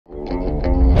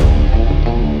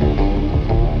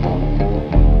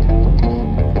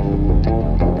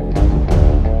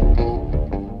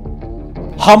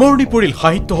সামৰণি পৰিল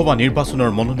সাহিত্য সভা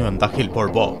নিৰ্বাচনৰ মনোনয়ন দাখিল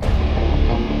পৰ্ব।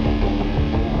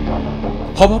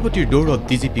 সভাপতিৰ দৌৰত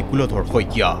DGP কুলধৰ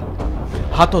শইকীয়া।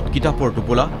 হাতত কিতাপৰ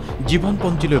টোপোলা,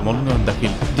 জীৱনপঞ্জীলৈ মনোনয়ন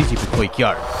দাখিল DGP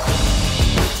শইকীয়াৰ।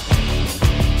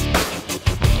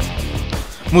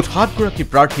 মুঠ 7 গৰাকী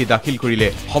প্ৰাৰ্থীয়ে দাখিল কৰিলে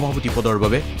সভাপতি পদৰ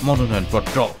বাবে মনোনয়ন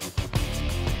পত্ৰ।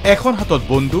 এখন হাতত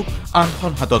বন্দুক,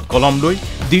 আনখন হাতত কলম লৈ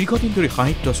দীৰ্ঘদিন ধৰি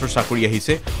সাহিত্য চৰ্চা কৰি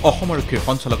আহিছে অসম আৰক্ষীৰ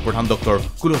সঞ্চালক প্ৰধান ডক্টৰ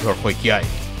কুলধৰ শইকীয়াই।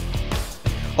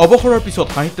 অৱসৰৰ পিছত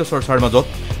সাহিত্য চৰ্চাৰ মাজত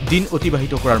দিন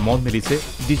অতিবাহিত কৰাৰ মন মেলিছে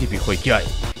DGP শইকীয়াই।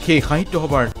 সেই সাহিত্য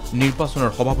সভাৰ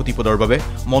নিৰ্বাচনৰ সভাপতি পদৰ বাবে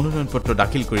মনোনয়ন পত্ৰ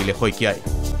দাখিল কৰিলে শইকীয়াই।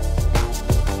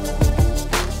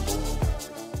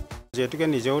 যেহেতুকে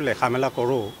নিজেও লেখা মেলা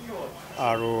কৰোঁ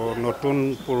আৰু নতুন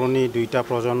পুৰণি দুইটা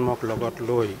প্ৰজন্মক লগত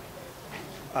লৈ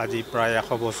আজি প্ৰায়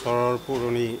 100 বছৰৰ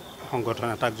পুৰণি সংগঠন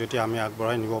এটাক যদি আমি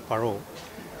আগবঢ়াই নিব পাৰোঁ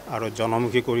আৰু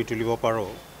জনমুখী কৰি তুলিব পাৰোঁ,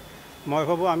 মই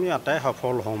ভাবোঁ আমি আটাই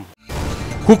সফল হ'ম।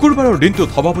 শুকুৰবাৰৰ দিনটোত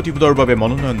সভাপতি পদৰ বাবে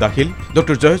মনোনয়ন দাখিল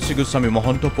ডক্টৰ জয়শ্ৰী গোস্বামী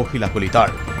মহন্ত পখিলা কলিতাৰ।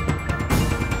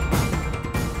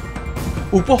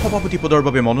 উপসভাপতি পদৰ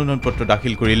বাবে মনোনয়ন পত্ৰ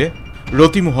দাখিল কৰিলে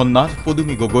ৰতিমোহন নাথ,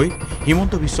 পদুমী গগৈ,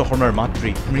 হিমন্ত বিশ্ব শৰ্মাৰ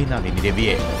মাতৃ মৃণালিনী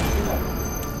দেৱীয়ে।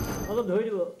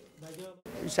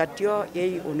 জাতীয়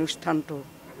এই অনুষ্ঠানটো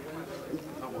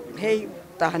সেই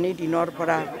তাহানি দিনৰ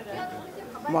পৰা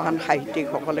মহান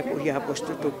সাহিত্যিকসকলে কৰি অহা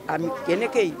বস্তুটোক আমি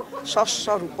কেনেকৈ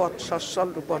স্বচ্ছল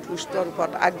ৰূপত সুস্থ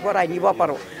ৰূপত আগবঢ়াই নিব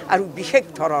পাৰোঁ আৰু বিশেষ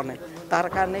ধৰণে তাৰ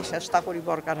কাৰণে চেষ্টা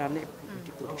কৰিবৰ কাৰণে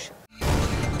কৰিছোঁ।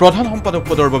 প্ৰধান সম্পাদক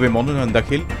পদৰ বাবে মনোনয়ন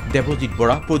দাখিল দেৱজিৎ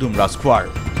বৰা, পদুম ৰাজখোৱাৰ।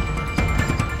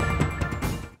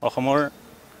 অসমৰ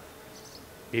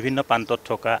বিভিন্ন প্ৰান্তত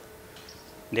থকা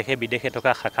দেশে বিদেশে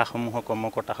থকা শাখাসমূহৰ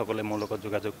কৰ্মকৰ্তাসকলে মোৰ লগত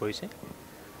যোগাযোগ কৰিছে।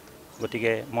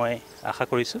 গতিকে মই আশা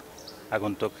কৰিছোঁ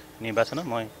আগন্তুক নিৰ্বাচনত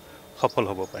মই সফল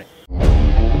হ'ব পাৰিম।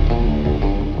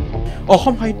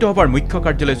 অসম সাহিত্য সভাৰ মুখ্য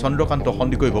কাৰ্যালয় চন্দ্ৰকান্ত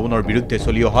সন্দিকৈ ভৱনৰ বিৰুদ্ধে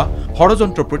চলি অহা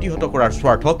ষড়যন্ত্ৰ প্ৰতিহত কৰাৰ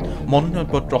স্বাৰ্থত মনোনয়ন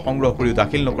পত্ৰ সংগ্ৰহ কৰিও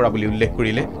দাখিল নকৰা বুলি উল্লেখ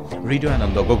কৰিলে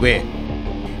হৃদয়ানন্দ গগৈয়ে।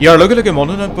 ইয়াৰ লগে লগে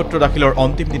মনোনয়ন পত্ৰ দাখিলৰ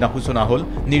অন্তিম দিনা সূচনা হ'ল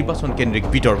নিৰ্বাচন কেন্দ্ৰিক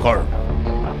বিতৰ্কৰ।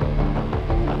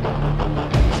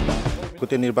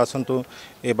 গোটেই নিৰ্বাচনটো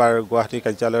এইবাৰ গুৱাহাটী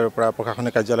কাৰ্যালয়ৰ পৰা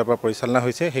প্ৰশাসনিক কাৰ্যালয়ৰ পৰা পৰিচালনা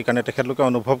হৈছে। সেইকাৰণে তেখেতলোকে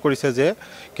অনুভৱ কৰিছে যে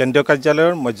কেন্দ্ৰীয়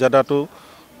কাৰ্যালয়ৰ মৰ্যাদাটো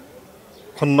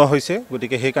ক্ষুণ্ণ হৈছে।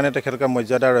 গতিকে সেইকাৰণে তেখেতলোকে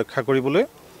মৰ্যাদা ৰক্ষা কৰিবলৈ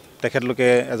তেখেতলোকে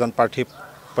এজন প্ৰাৰ্থী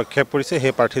প্ৰক্ষেপ কৰিছে।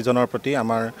 সেই প্ৰাৰ্থীজনৰ প্ৰতি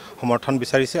আমাৰ সমৰ্থন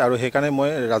বিচাৰিছে আৰু সেইকাৰণে মই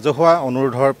ৰাজহুৱা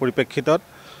অনুৰোধৰ পৰিপ্ৰেক্ষিতত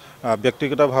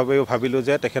ব্যক্তিগতভাৱেও ভাবিলোঁ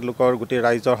যে তেখেতলোকৰ গোটেই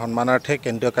ৰাইজৰ সন্মানাৰ্থে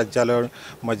কেন্দ্ৰীয় কাৰ্যালয়ৰ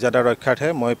মৰ্যাদা ৰক্ষাৰ্থে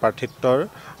মই প্ৰাৰ্থিত্বৰ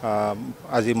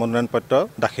আজি মনোনয়ন পত্ৰ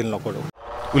দাখিল নকৰোঁ।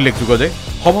 উল্লেখযোগ্য যে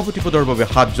সভাপতি পদৰ বাবে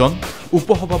 7 জন,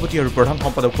 উপসভাপতি আৰু প্ৰধান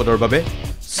সম্পাদক পদৰ বাবে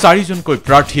 4 জনকৈ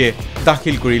প্ৰাৰ্থীয়ে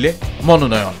দাখিল কৰিলে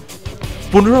মনোনয়ন।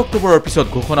 15 অক্টোবৰৰ পিছত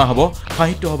ঘোষণা হ'ব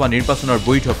সাহিত্য সভা নিৰ্বাচনৰ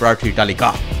বৈধ প্ৰাৰ্থীৰ তালিকা।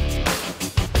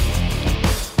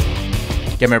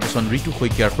 কেমেৰা পাৰ্চন ঋতু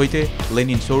শইকীয়াৰ সৈতে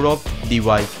লেনিন সৌৰভ,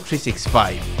 DY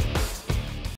 365।